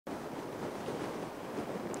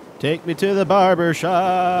Take me to the barber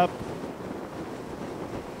shop.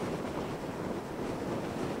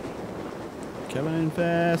 Coming in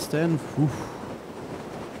fast and whew.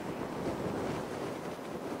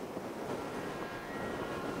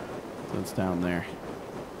 So it's down there.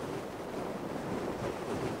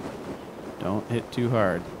 Don't hit too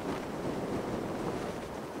hard.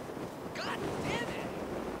 God damn it!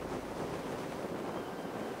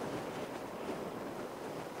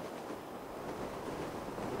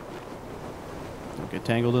 Don't get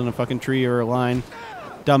tangled in a fucking tree or a line.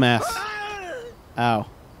 Dumbass. Ow.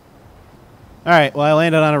 Alright, well I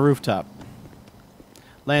landed on a rooftop.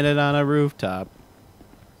 Landed on a rooftop.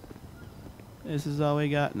 This is all we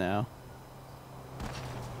got now.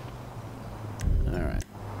 Alright.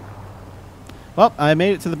 Well, I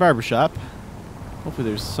made it to the barbershop. Hopefully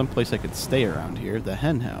there's some place I could stay around here. The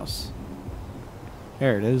hen house.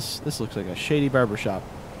 There it is. This looks like a shady barbershop.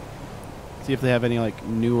 See if they have any like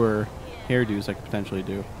newer hairdos I could potentially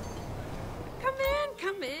do.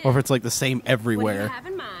 Come in. Or if it's like the same everywhere. What do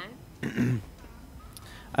you have in mind?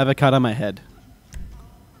 I have a cut on my head.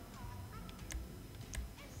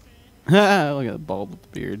 Look at the bald with the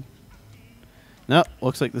beard. Nope,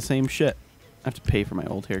 looks like the same shit. I have to pay for my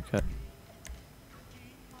old haircut.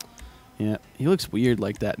 Yeah, he looks weird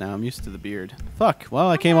like that now. I'm used to the beard. Fuck, well,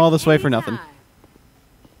 I came all this way for nothing.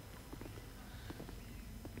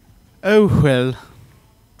 Oh, well.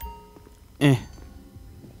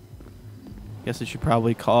 Guess I should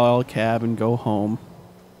probably call a cab and go home.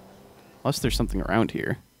 Unless there's something around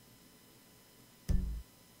here.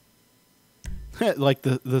 Like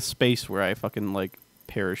the space where I fucking, like,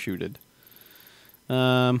 parachuted.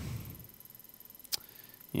 Yeah,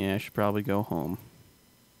 I should probably go home.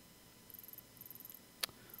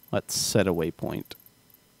 Let's set a waypoint.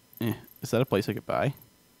 Is that a place I could buy?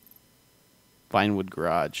 Vinewood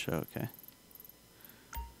Garage. Okay.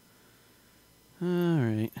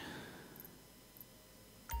 Alright.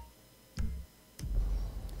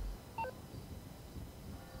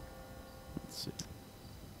 Let's see.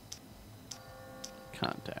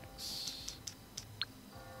 Contacts.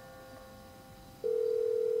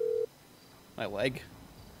 My leg.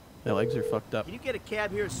 My legs are fucked up. Can you get a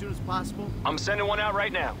cab here as soon as possible? I'm sending one out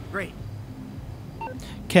right now. Great.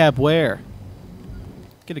 Cab where?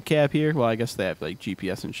 Get a cab here? Well, I guess they have like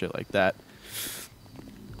GPS and shit like that.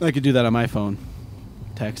 I could do that on my phone.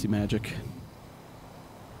 Taxi magic.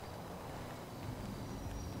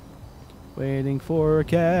 Waiting for a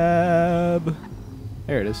cab.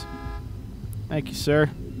 There it is. Thank you, sir.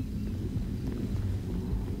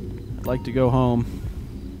 I'd like to go home.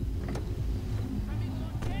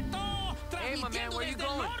 Hey, my man, where you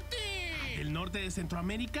going? ¿Del norte de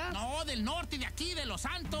Centroamérica? No, del norte de aquí, de Los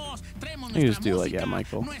Santos. Traemos You just nuestra do like, música, yeah,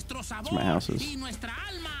 Michael. nuestro It's sabor my houses. y nuestra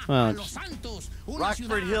alma Well, a Los Santos, una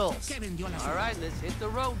Rockford ciudad Hills. que vendió la All ciudad. right, let's hit the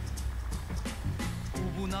road.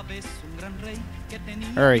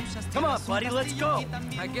 Hurry. Come on, buddy, let's go.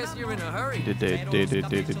 I guess you're in a hurry. Here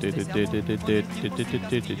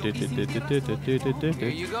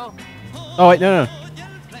you go. Oh, wait, no.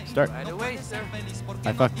 Start. Right away, sir.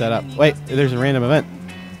 I fucked that up. Wait, there's a random event.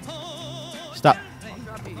 Stop. I'll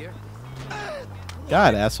drop you here.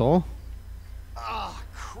 God, asshole. Oh,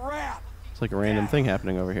 crap. It's like a random thing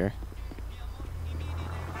happening over here.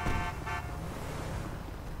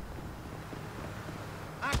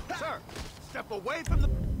 Sir, step away from the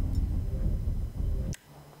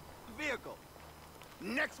vehicle.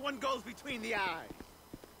 Next one goes between the eyes.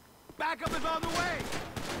 Backup is on the way.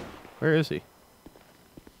 Where is he?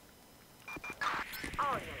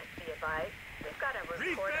 All units be advised. We've got a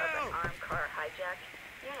report of an armed car hijack.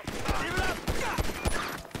 Give it up.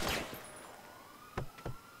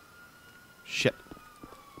 Shit.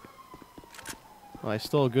 Well, I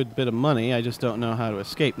stole a good bit of money. I just don't know how to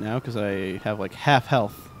escape now because I have like half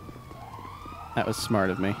health. That was smart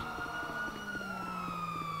of me.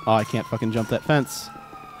 Oh, I can't fucking jump that fence.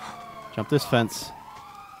 Jump this fence.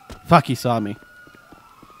 Fuck, he saw me.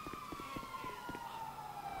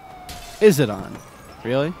 Is it on?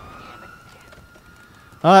 Really?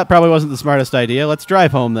 Oh, that probably wasn't the smartest idea. Let's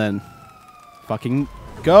drive home then. Fucking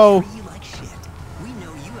go. You like shit. We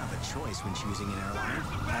know you have a choice when choosing an airline.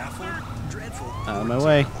 Awful, dreadful, Out of my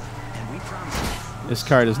way. and we promise you. This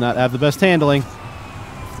car does not have the best handling.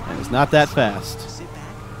 And is not that fast. Sit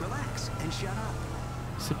back, relax, and shut up.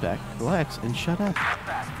 Sit back, relax, and shut up.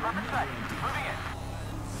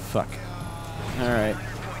 Fuck. Alright.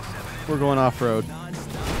 We're going off-road.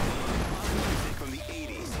 From the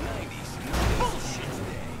 80s, 90s.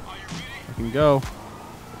 I can go.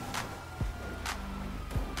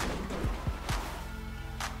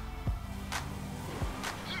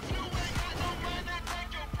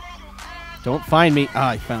 Don't find me.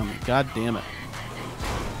 Ah, he found me. God damn it.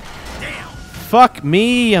 Damn. Fuck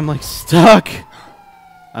me. I'm like stuck.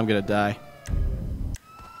 I'm gonna die.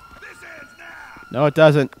 No, it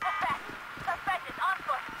doesn't.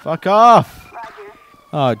 Fuck off.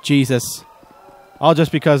 Oh, Jesus. All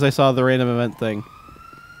just because I saw the random event thing.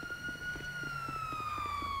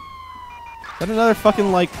 Is that another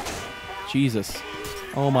fucking, like... Jesus.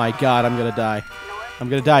 Oh my god, I'm gonna die. I'm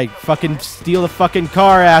gonna die. Fucking steal the fucking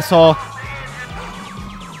car, asshole.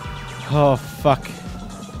 Oh, fuck.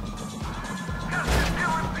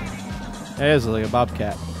 It is like a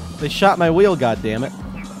bobcat. They shot my wheel, goddammit.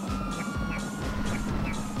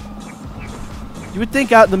 You would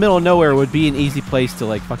think out in the middle of nowhere would be an easy place to,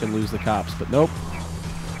 like, fucking lose the cops, but nope.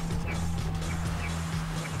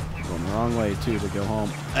 Going the wrong way, too, to go home.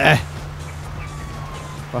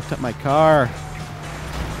 Fucked up my car.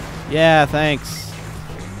 Yeah, thanks.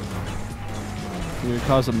 You're gonna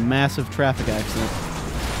cause a massive traffic accident.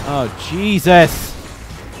 Oh, Jesus!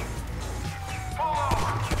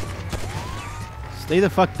 Stay the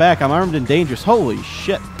fuck back. I'm armed and dangerous. Holy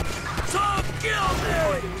shit.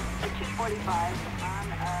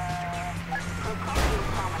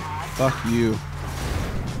 Fuck you.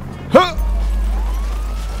 Huh!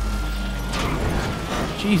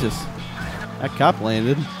 Jesus. That cop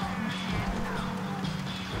landed.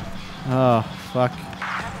 Oh, fuck.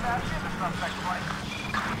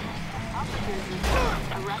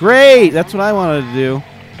 Great! That's what I wanted to do.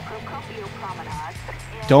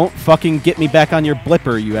 Don't fucking get me back on your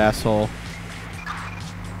blipper, you asshole.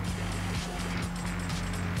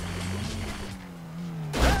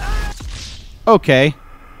 Okay.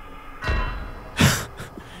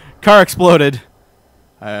 Car exploded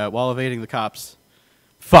while evading the cops.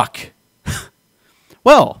 Fuck.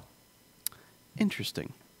 Well,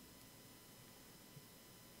 interesting.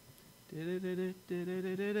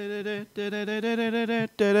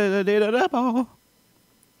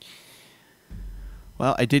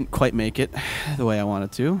 Well, I didn't quite make it the way I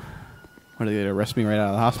wanted to. What, are they going to arrest me right out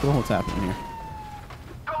of the hospital? What's happening here?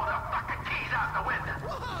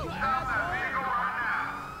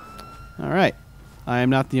 Alright. I am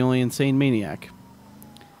not the only insane maniac.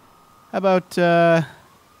 How about,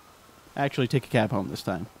 actually take a cab home this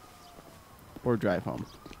time? Or drive home.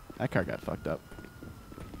 That car got fucked up.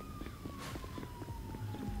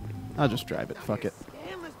 I'll just drive it. Fuck it.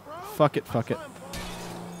 Fuck it, fuck it.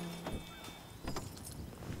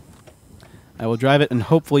 I will drive it and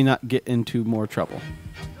hopefully not get into more trouble.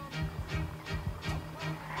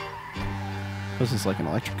 This is like an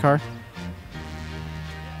electric car.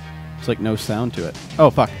 It's like no sound to it. Oh,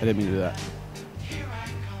 fuck. I didn't mean to do that.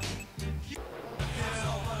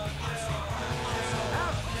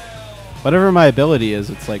 Whatever my ability is,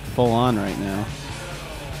 it's like full on right now.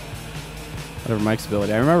 Whatever Mike's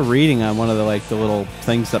ability. I remember reading on one of the like the little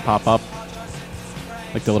things that pop up,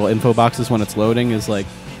 like the little info boxes when it's loading, is like,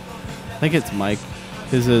 I think it's Mike.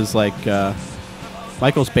 His is like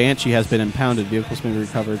Michael's Banshee has been impounded. Vehicle's been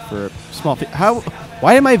recovered for a small fee. How?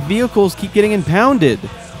 Why do my vehicles keep getting impounded?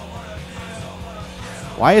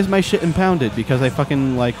 Why is my shit impounded? Because I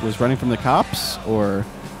fucking like was running from the cops, or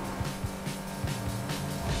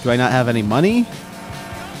do I not have any money? Do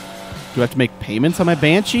I have to make payments on my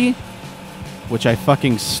Banshee? Which I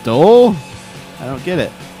fucking stole? I don't get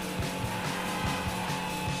it.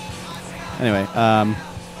 Anyway,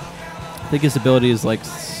 I think his ability is like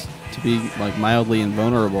to be like mildly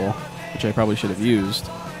invulnerable, which I probably should have used,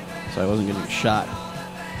 so I wasn't getting shot.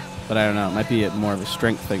 But I don't know. It might be more of a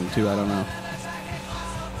strength thing too. I don't know.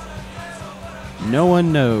 No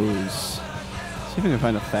one knows. See if I can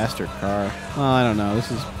find a faster car. Well, I don't know. This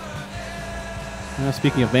is...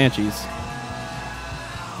 speaking of Banshees.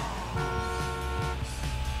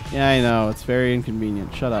 Yeah, I know. It's very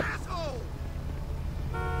inconvenient. Shut up.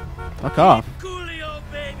 Fuck off. Coolio,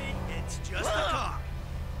 baby. It's just a car.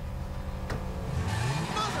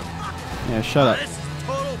 Yeah, shut up. This is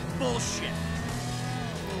total bullshit.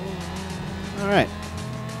 Alright.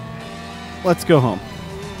 Let's go home.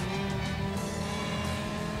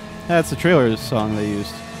 That's the trailer song they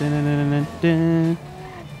used. Dun-dun-dun-dun-dun.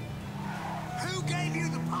 Who gave you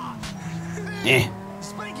the pot?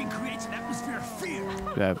 Spanking creates an atmosphere of fear.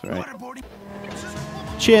 That's right.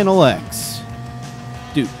 Channel X.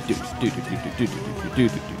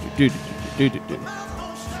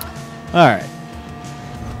 Alright.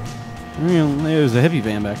 There's a hippie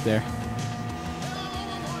van back there.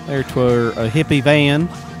 There twere a hippie van.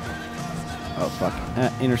 Oh fuck.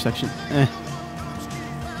 Intersection.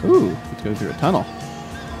 Ooh, let's go through a tunnel.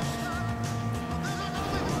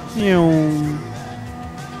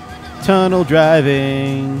 Tunnel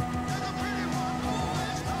driving.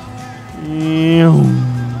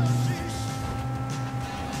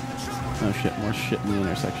 Oh shit, more shit in the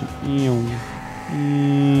intersection. Yeah,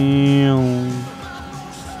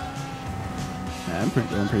 I'm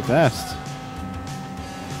going pretty fast.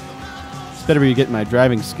 It's better be getting my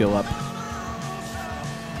driving skill up.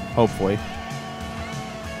 Hopefully.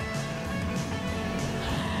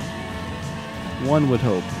 One would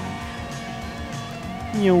hope.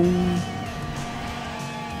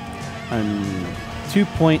 I'm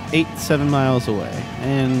 2.87 miles away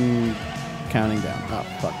and counting down. Oh,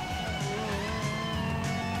 fuck.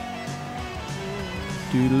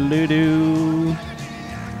 Doodle-doo-doo.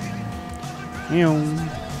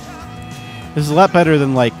 This is a lot better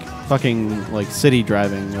than like fucking like city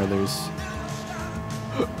driving where there's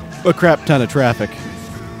a crap ton of traffic.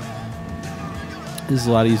 This is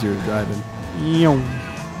a lot easier to drive in.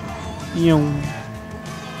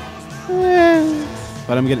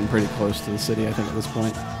 But I'm getting pretty close to the city, I think, at this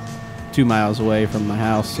point. 2 miles away from my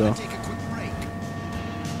house, so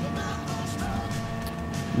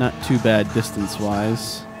not too bad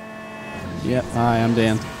distance-wise. Yep, hi, I'm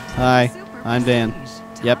Dan. Hi, I'm Dan.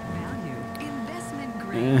 Yep.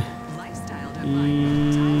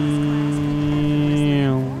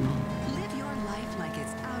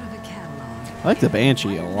 I like the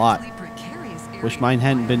Banshee a lot. Wish mine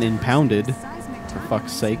hadn't been impounded, for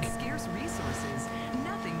fuck's sake.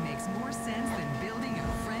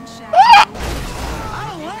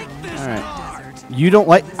 Alright. You don't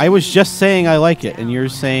like... I was just saying I like it, and you're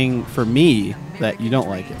saying for me that you don't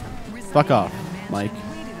like it. Fuck off, Mike.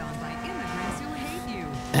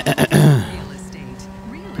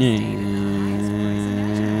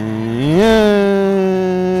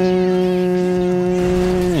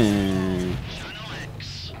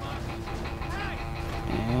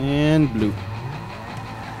 And blue.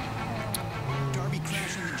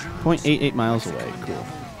 0.88 miles away. Cool.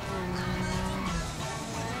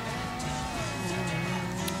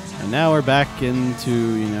 And now we're back into,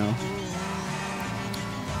 you know,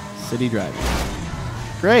 city driving.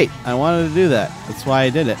 Great. I wanted to do that. That's why I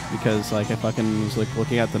did it. Because, like, I fucking was, like,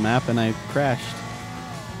 looking at the map and I crashed.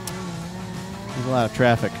 There's a lot of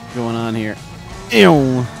traffic going on here.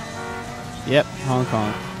 Ew. Yep. Hong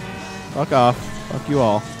Kong. Fuck off. Fuck you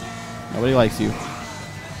all. Nobody likes you.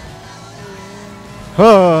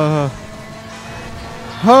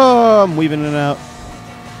 I'm weaving in and out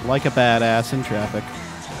like a badass in traffic.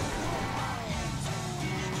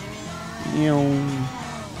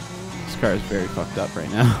 This car is very fucked up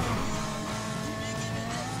right now.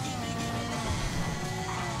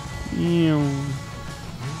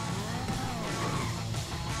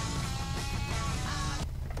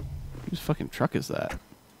 Whose fucking truck is that?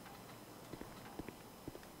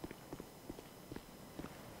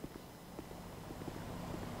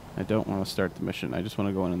 I don't want to start the mission. I just want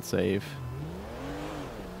to go in and save.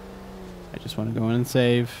 I just want to go in and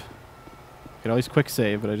save. I could always quick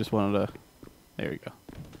save, but I just wanted to... There you go.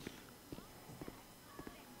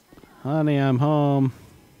 Honey, I'm home.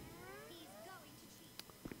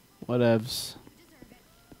 Whatevs.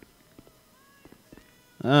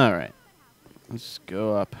 Alright. Let's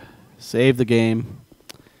go up. Save the game.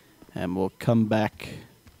 And we'll come back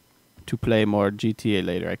to play more GTA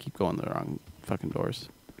later. I keep going the wrong fucking doors.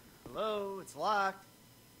 Hello, it's locked.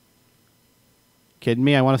 Kidding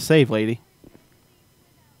me? I want to save, lady.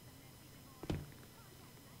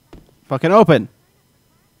 Fucking open.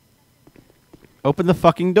 Open the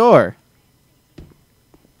fucking door.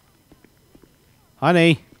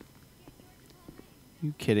 Honey.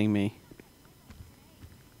 You kidding me?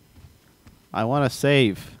 I want to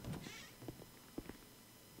save.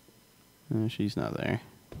 Oh, she's not there.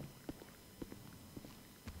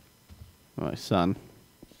 My son.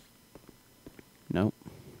 Nope.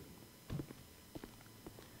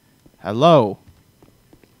 Hello.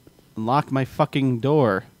 Unlock my fucking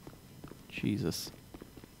door. Jesus.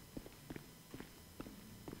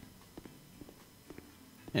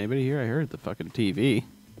 Anybody here? I heard the fucking TV.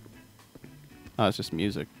 Oh, it's just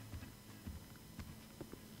music.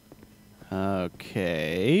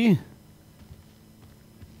 Okay.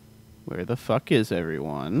 Where the fuck is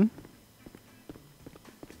everyone?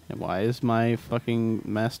 And why is my fucking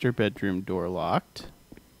master bedroom door locked?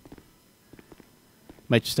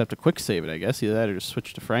 Might just have to quick save it, I guess. Either that or just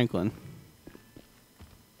switch to Franklin.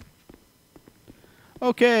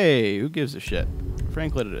 Okay, who gives a shit?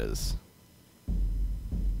 Franklin it is.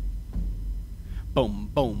 Boom,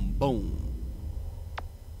 boom, boom.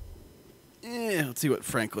 Yeah, let's see what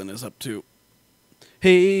Franklin is up to.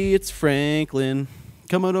 Hey, it's Franklin.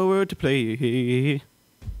 Come on over to play.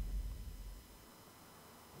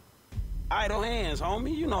 Idle hands,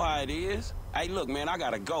 homie. You know how it is. Hey, look, man, I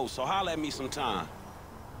gotta go, so holler at me sometime.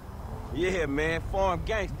 Yeah, man. Farm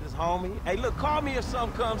gangsters, homie. Hey, look, call me if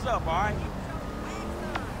something comes up, all right?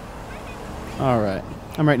 All right.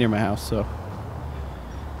 I'm right near my house, so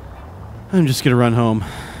I'm just gonna run home.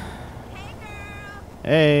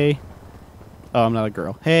 Hey. Oh, I'm not a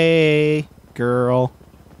girl. Hey, girl.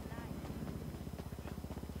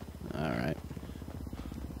 All right.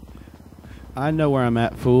 I know where I'm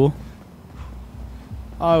at, fool.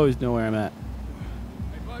 I always know where I'm at.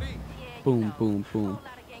 Hey, buddy. Boom, boom, boom.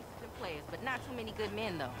 But not too many good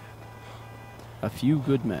men, though. A few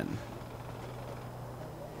good men.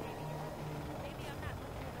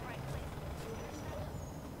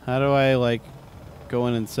 How do I, like, go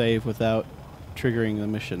in and save without triggering the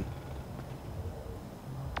mission?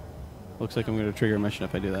 Looks like I'm going to trigger a mission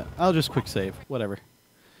if I do that. I'll just quick save. Whatever.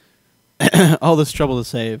 All this trouble to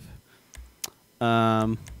save.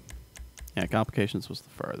 Yeah, complications was the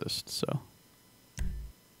farthest, so.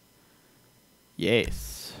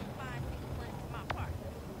 Yes.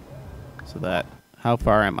 So that, how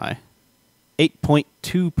far am I?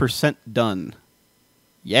 8.2% done.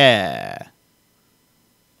 Yeah.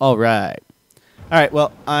 All right. All right,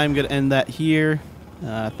 well, I'm going to end that here.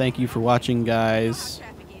 Thank you for watching, guys.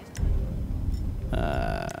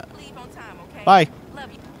 Bye.